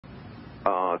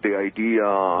the idea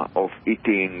of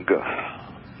eating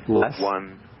less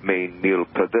one main meal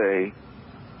per day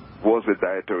was a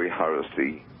dietary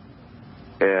heresy.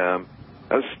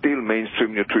 Still,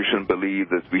 mainstream nutrition believes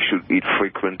that we should eat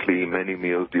frequently, many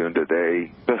meals during the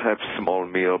day, perhaps small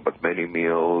meal, but many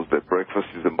meals, that breakfast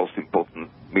is the most important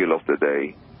meal of the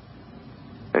day.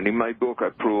 And in my book, I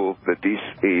prove that this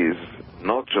is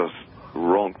not just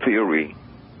wrong theory.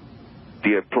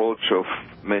 The approach of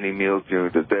many meals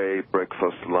during the day,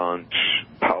 breakfast, lunch,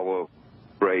 power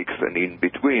breaks, and in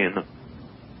between,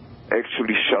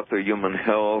 actually shatter human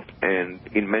health and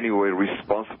in many ways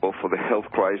responsible for the health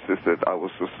crisis that our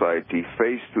society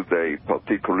faces today,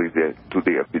 particularly to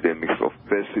the epidemics of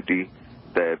obesity,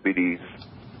 diabetes,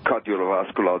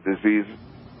 cardiovascular disease.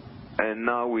 And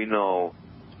now we know,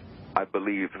 I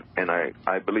believe, and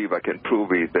I believe I can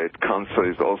prove it, that cancer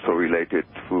is also related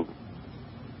to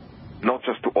not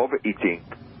just to overeating,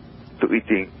 to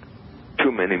eating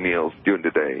too many meals during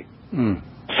the day.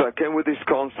 So I came with this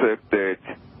concept that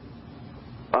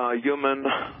human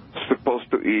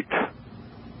supposed to eat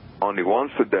only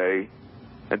once a day,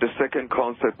 and the second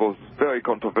concept was very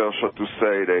controversial to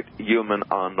say that humans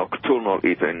are nocturnal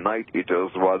eaters, night eaters,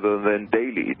 rather than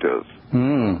daily eaters.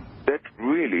 That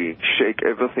really shook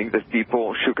everything that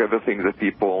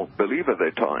people believe at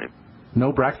that time.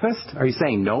 No breakfast? Are you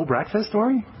saying no breakfast,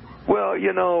 Ori? Well,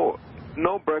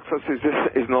 no breakfast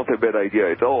is not a bad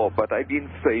idea at all, but I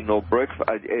didn't say no breakfast.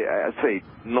 I say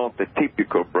not the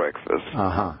typical breakfast.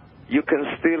 You can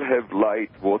still have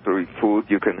light, watery food.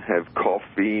 You can have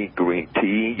coffee, green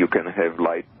tea. You can have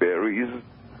light berries,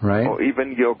 right, or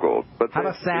even yogurt. But how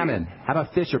about salmon? How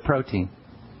about fish or protein?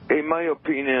 In my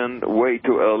opinion, way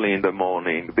too early in the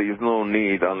morning. There is no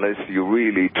need unless you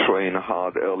really train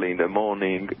hard early in the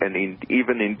morning. And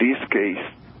even in this case,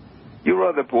 you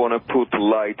rather want to put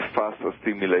light, faster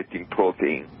stimulating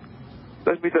protein.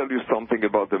 Let me tell you something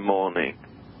about the morning.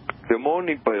 The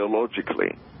morning,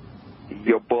 biologically,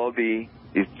 your body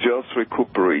is just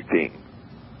recuperating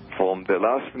from the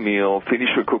last meal, finish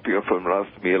recuperating from the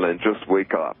last meal, and just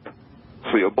wake up.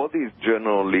 So your body is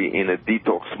generally in a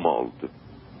detox mode.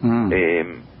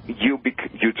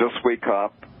 You just wake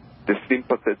up. The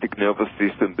sympathetic nervous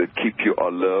system that keep you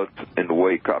alert and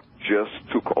wake up just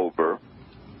took over.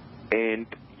 And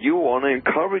you want to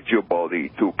encourage your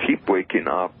body to keep waking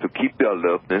up, to keep the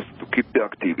alertness, to keep the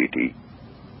activity.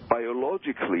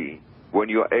 Biologically, when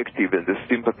you're active and the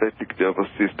sympathetic nervous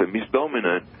system is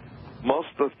dominant,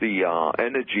 most of the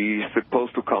energy is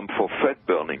supposed to come from fat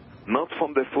burning, not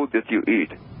from the food that you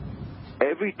eat.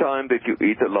 Every time that you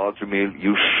eat a large meal,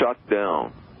 you shut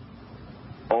down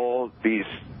all these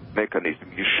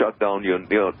mechanisms. You shut down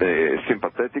the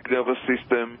sympathetic nervous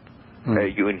system.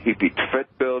 You inhibit fat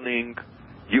burning.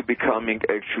 You're becoming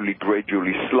actually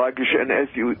gradually sluggish. And as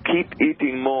you keep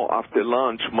eating more after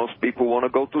lunch, most people want to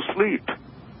go to sleep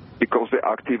because they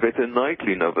activate a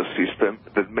nightly nervous system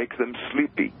that makes them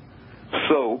sleepy.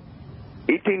 So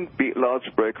eating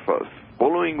large breakfast,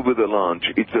 following with a lunch,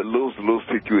 it's a lose-lose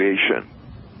situation.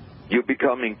 You're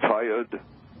becoming tired.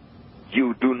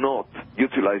 You do not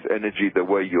utilize energy the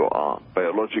way you are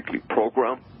biologically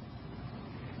programmed.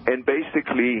 And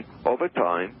basically, over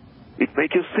time, it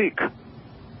makes you sick.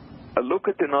 Look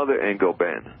at another angle,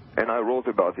 Ben, and I wrote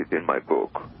about it in my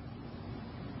book.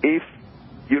 If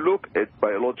you look at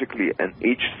biologically and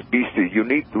each species, you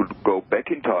need to go back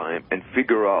in time and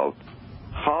figure out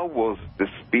how was the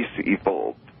species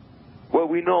evolved. Well,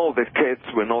 we know that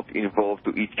cats were not evolved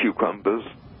to eat cucumbers,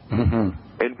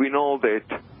 and we know that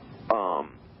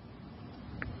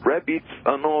rabbits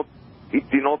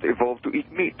did not evolve to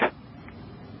eat meat.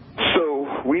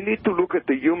 So we need to look at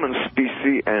the human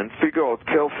species and figure out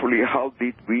carefully how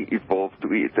did we evolve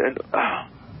to eat. And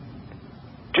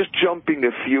just jumping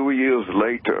a few years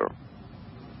later,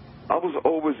 I was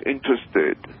always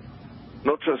interested,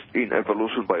 not just in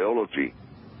evolution biology,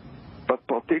 but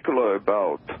particularly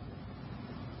about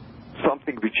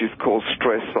something which is called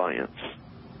stress science.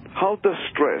 How does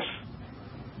stress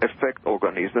affect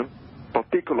organism?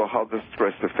 Particularly, how does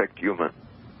stress affect human?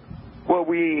 Well,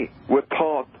 we were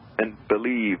taught and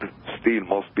believe, still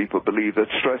most people believe, that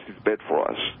stress is bad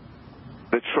for us,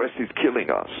 that stress is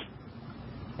killing us.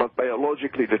 But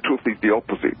biologically, the truth is the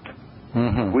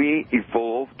opposite. We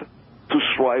evolved to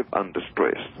thrive under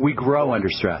stress. We grow under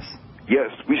stress. Yes,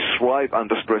 we thrive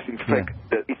under stress. In fact,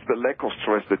 it's the lack of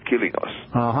stress that's killing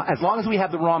us. As long as we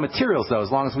have the raw materials, though, as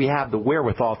long as we have the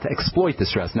wherewithal to exploit the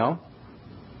stress, no?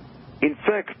 In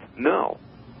fact, no.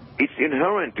 It's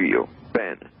inherent to you,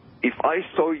 Ben. If I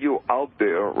saw you out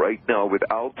there right now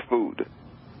without food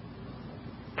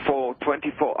for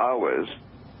 24 hours,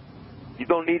 you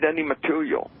don't need any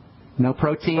material. No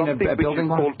protein, a building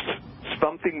block?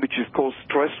 Something which is called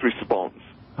stress response.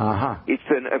 Uh-huh. It's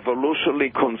an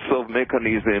evolutionarily conserved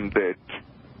mechanism that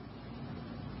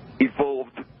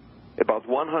evolved about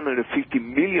 150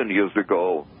 million years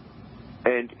ago,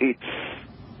 and it's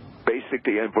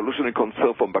basically evolutionarily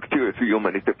conserved from bacteria to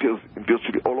human. It appears in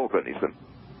virtually all organisms.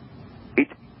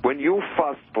 When you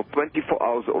fast for 24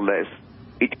 hours or less,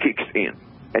 it kicks in.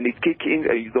 And it kicks in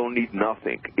and you don't need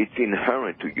nothing. It's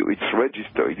inherent to you. It's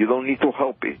registered. You don't need to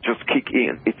help it. Just kick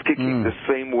in. It's kicking the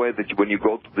same way that when you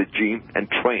go to the gym and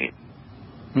train.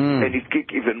 And it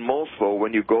kicks even more so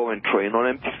when you go and train on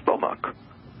empty stomach.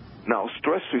 Now,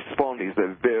 stress response is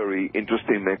a very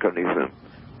interesting mechanism.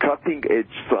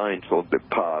 Cutting-edge science of the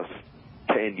past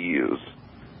 10 years,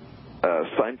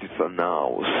 scientists are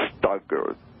now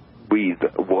staggered with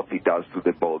what it does to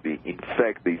the body. In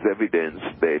fact, there's evidence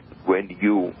that when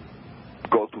you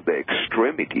go to the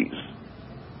extremities,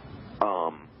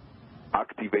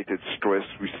 activated stress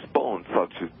response,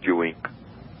 such as during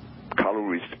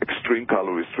extreme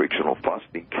calorie restriction or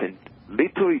fasting, can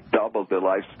literally double the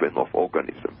lifespan of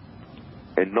organism.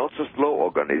 And not just low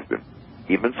organism,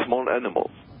 even small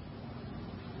animals.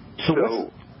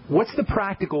 So what's the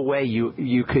practical way you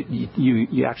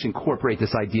actually incorporate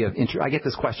this idea of I get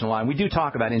this question a lot, and we do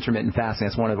talk about intermittent fasting.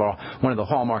 That's one of the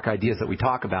hallmark ideas that we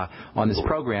talk about on this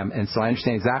program, and so I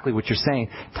understand exactly what you're saying.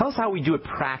 Tell us how we do it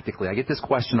practically. I get this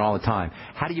question all the time.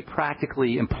 How do you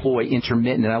practically employ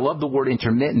intermittent? And I love the word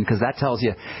intermittent because that tells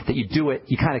you that you do it,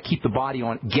 you kind of keep the body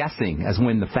on guessing as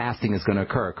when the fasting is going to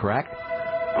occur, correct?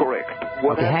 Correct.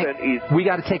 What happened is... We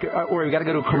got to we got to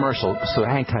go to a commercial, so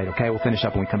hang tight, okay? We'll finish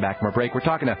up when we come back from our break. We're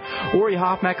talking to Ori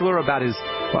Hofmeckler about he's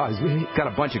got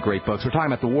a bunch of great books. We're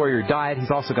talking about the Warrior Diet.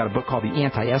 He's also got a book called The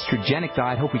Anti-Estrogenic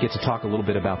Diet. Hope we get to talk a little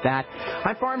bit about that.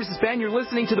 I'm Pharmacist Ben. You're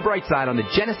listening to The Bright Side on the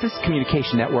Genesis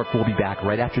Communication Network. We'll be back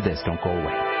right after this. Don't go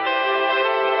away.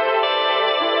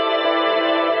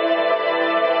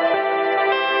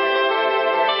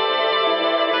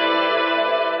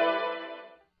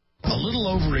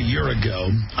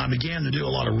 Ago, I began to do a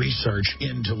lot of research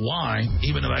into why,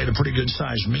 even if I had a pretty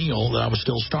good-sized meal, that I was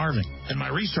still starving. And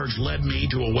my research led me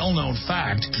to a well-known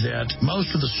fact that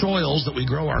most of the soils that we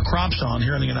grow our crops on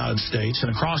here in the United States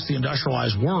and across the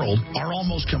industrialized world are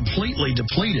almost completely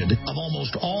depleted of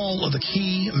almost all of the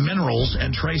key minerals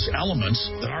and trace elements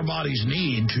that our bodies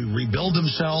need to rebuild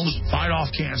themselves, fight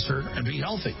off cancer, and be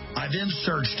healthy. I then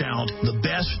searched out the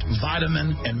best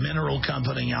vitamin and mineral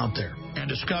company out there and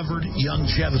discovered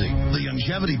Youngevity. The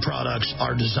Youngevity products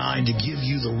are designed to give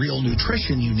you the real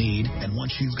nutrition you need, and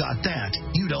once you've got that,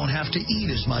 you don't have to eat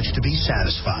as much to be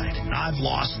satisfied. I've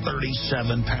lost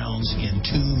 37 pounds in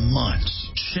 2 months,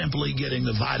 simply getting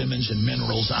the vitamins and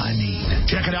minerals I need.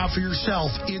 Check it out for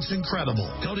yourself. It's incredible.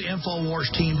 Go to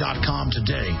InfoWarsTeam.com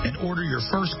today and order your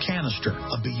first canister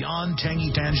of Beyond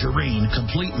Tangy Tangerine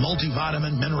Complete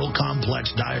Multivitamin Mineral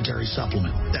Complex Dietary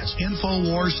Supplement. That's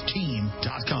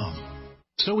InfoWarsTeam.com.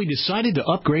 So we decided to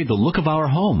upgrade the look of our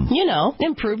home. You know,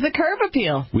 improve the curb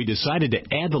appeal. We decided to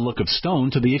add the look of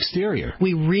stone to the exterior.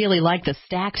 We really like the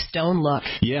stacked stone look.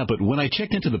 Yeah, but when I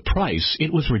checked into the price,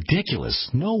 it was ridiculous.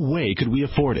 No way could we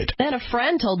afford it. Then a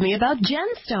friend told me about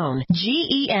Genstone.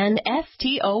 Genstone.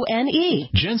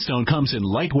 Genstone comes in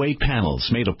lightweight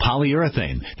panels made of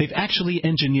polyurethane. They've actually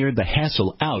engineered the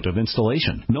hassle out of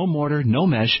installation. No mortar, no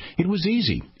mesh. It was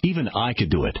easy. Even I could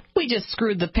do it. We just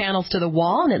screwed the panels to the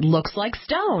wall and it looks like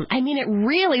stone. I mean, it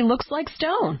really looks like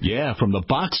stone. Yeah, from the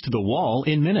box to the wall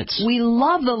in minutes. We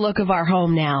love the look of our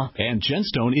home now. And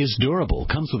Genstone is durable,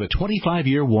 comes with a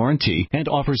 25-year warranty, and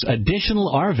offers additional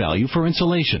R-value for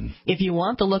insulation. If you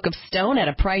want the look of stone at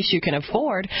a price you can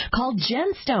afford, call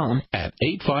Genstone at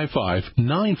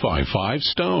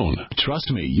 855-955-STONE. Trust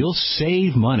me, you'll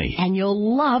save money. And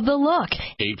you'll love the look.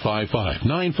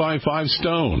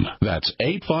 855-955-STONE. That's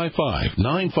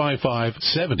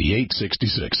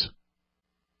 855-955-7866.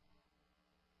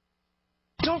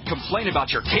 Don't complain about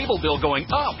your cable bill going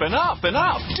up and up and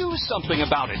up. Do something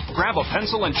about it. Grab a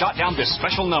pencil and jot down this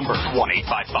special number,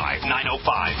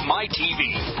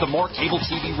 1-855-905-MY-TV. The more cable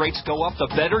TV rates go up, the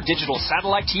better digital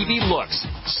satellite TV looks.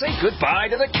 Say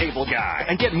goodbye to the cable guy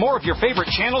and get more of your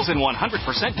favorite channels in 100%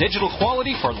 digital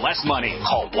quality for less money.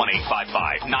 Call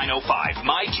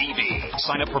 1-855-905-MY-TV.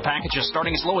 Sign up for packages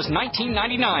starting as low as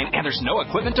 $19.99, and there's no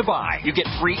equipment to buy. You get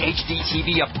free HD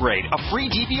TV upgrade, a free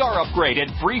DVR upgrade, and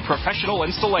free professional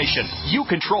installation. You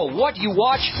control what you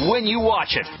watch when you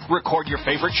watch it. Record your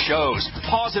favorite shows.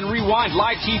 Pause and rewind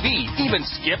live TV. Even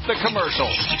skip the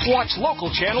commercials. Watch local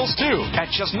channels too.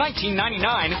 At just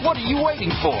 $19.99, what are you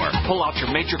waiting for? Pull out your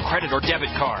major credit or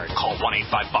debit card. Call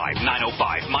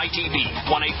 1-855-905-MY-TV.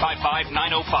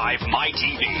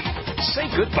 1-855-905-MY-TV. Say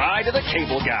goodbye to the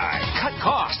cable guy. Cut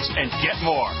costs and get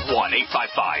more.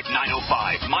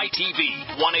 1-855-905-MyTV.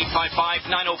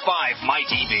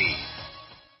 1-855-905-MyTV.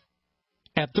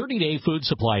 At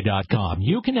 30dayfoodsupply.com,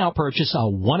 you can now purchase a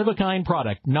one-of-a-kind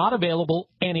product not available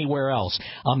anywhere else.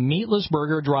 A meatless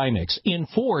burger dry mix in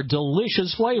 4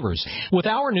 delicious flavors. With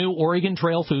our new Oregon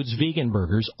Trail Foods vegan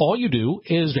burgers, all you do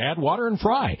is add water and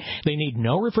fry. They need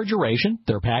no refrigeration.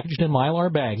 They're packaged in Mylar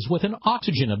bags with an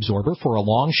oxygen absorber for a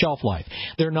long shelf life.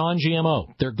 They're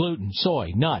non-GMO. They're gluten,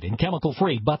 soy, nut, and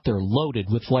chemical-free, but they're loaded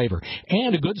with flavor.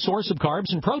 And a good source of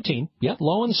carbs and protein, yet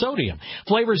low in sodium.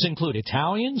 Flavors include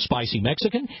Italian, spicy Mexican,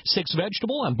 6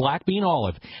 vegetable, and black bean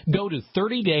olive. Go to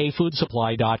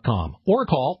 30dayfoodsupply.com or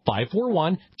call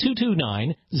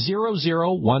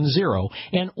 541-229-0010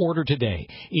 and order today.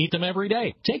 Eat them every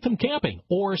day, take them camping,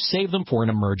 or save them for an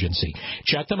emergency.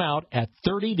 Check them out at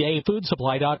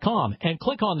 30dayfoodsupply.com and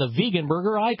click on the vegan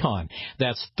burger icon.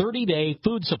 That's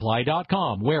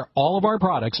 30dayfoodsupply.com, where all of our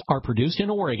products are produced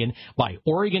in Oregon by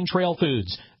Oregon Trail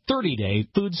Foods.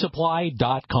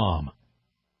 30dayfoodsupply.com.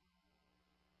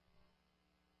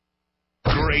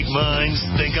 Great minds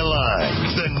think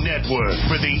alike. The network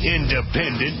for the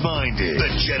independent-minded. The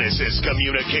Genesis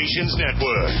Communications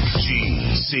Network.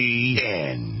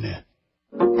 GCN.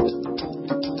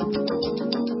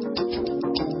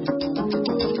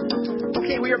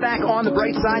 Okay, we are back on the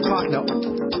bright side talking to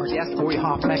our guest, Ori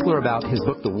Hofmeckler, about his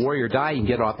book, The Warrior Diet. You can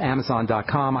get it off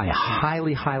Amazon.com. I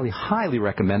highly, highly, highly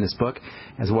recommend this book,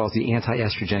 as well as the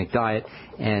anti-estrogenic diet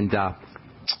and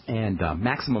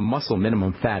maximum muscle,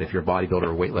 minimum fat if you're a bodybuilder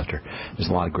or weightlifter. There's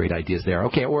a lot of great ideas there.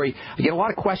 Okay, Ori, I get a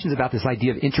lot of questions about this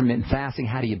idea of intermittent fasting.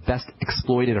 How do you best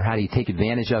exploit it, or how do you take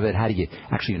advantage of it? How do you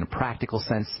actually, in a practical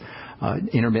sense,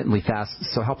 intermittently fast?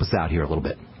 So help us out here a little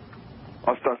bit.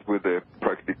 I'll start with the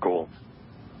practical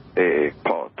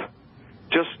part.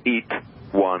 Just eat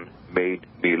one main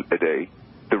meal a day.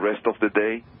 The rest of the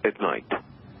day at night.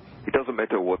 It doesn't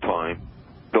matter what time.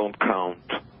 Don't count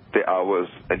the hours,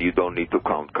 and you don't need to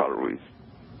count calories.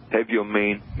 Have your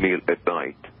main meal at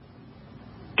night.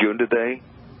 During the day,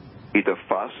 either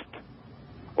fast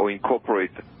or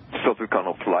incorporate certain kind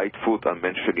of light food. I'll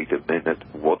mention it in a minute.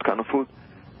 What kind of food?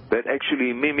 That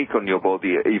actually mimic on your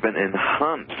body, even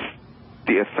enhance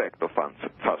the effect of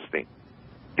fasting.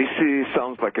 This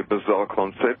sounds like a bizarre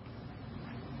concept,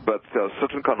 but there are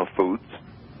certain kind of foods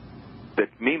that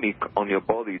mimic on your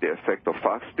body the effect of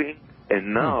fasting.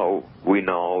 And now we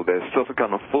know there's certain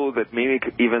kind of food that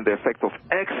mimic even the effect of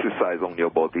exercise on your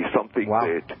body, something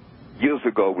that years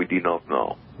ago we did not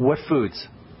know. What foods?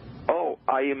 Oh,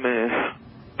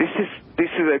 this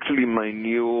is actually my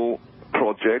new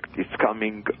project. It's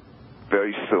coming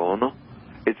very soon.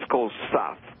 It's called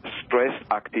SAF,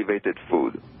 Stress-Activated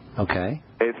Food. Okay.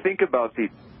 Think about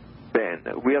it, Ben.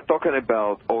 We are talking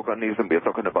about organism, we are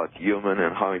talking about human,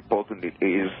 and how important it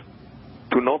is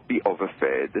to not be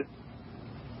overfed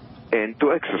and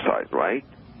to exercise, right?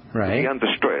 Right. Be under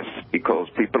stress, because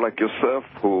people like yourself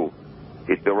who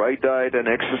eat the right diet and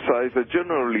exercise are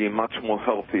generally much more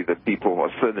healthy than people who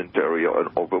are sedentary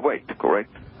or overweight, correct?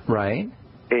 Right.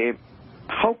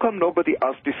 How come nobody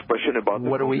asked this question about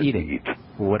what are we eating?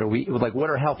 What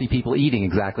are healthy people eating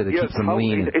exactly that keeps them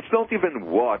lean? It's not even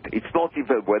what. It's not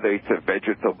even whether it's a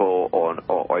vegetable or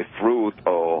a fruit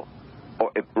or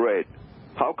a bread.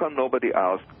 How come nobody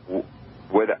asked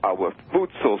whether our food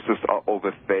sources are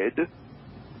overfed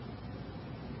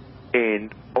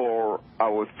or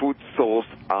our food source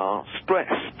are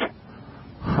stressed?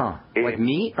 Huh. Like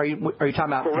meat? Are you talking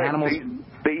about animals?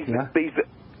 There's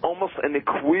almost an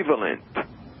equivalent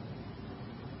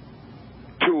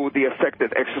to the effect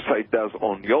that exercise does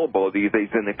on your body.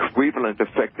 There's an equivalent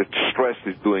effect that stress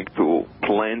is doing to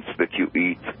plants that you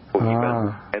eat or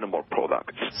even animal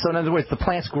products. So in other words, the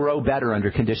plants grow better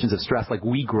under conditions of stress like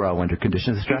we grow under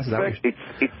conditions of stress? In fact,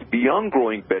 it's beyond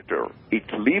growing better.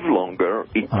 It lives longer.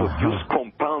 It produces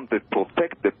compounds that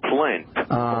protect the plant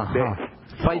from death.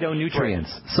 Phytonutrients,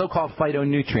 so-called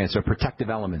phytonutrients, or protective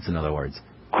elements, in other words.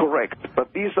 Correct,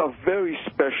 but these are very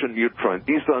special nutrients.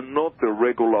 These are not the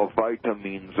regular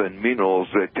vitamins and minerals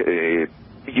that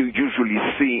you usually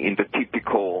see in the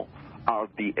typical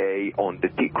RDA on the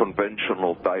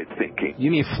conventional diet thinking.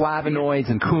 You mean flavonoids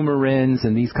and coumarins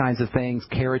and these kinds of things,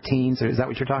 carotenes? Is that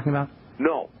what you're talking about?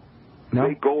 No.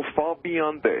 They go far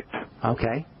beyond that.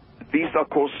 Okay. These are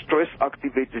called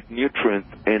stress-activated nutrients,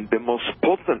 and the most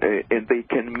potent, and they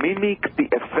can mimic the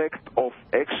effect of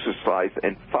exercise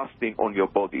and fasting on your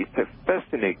body. It's a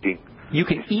fascinating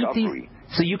discovery.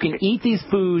 So you can eat these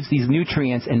foods, these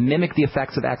nutrients, and mimic the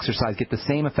effects of exercise, get the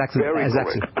same effects as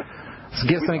exercise. So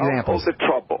give some examples. All the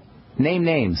trouble. Name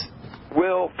names.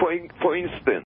 Well, for instance,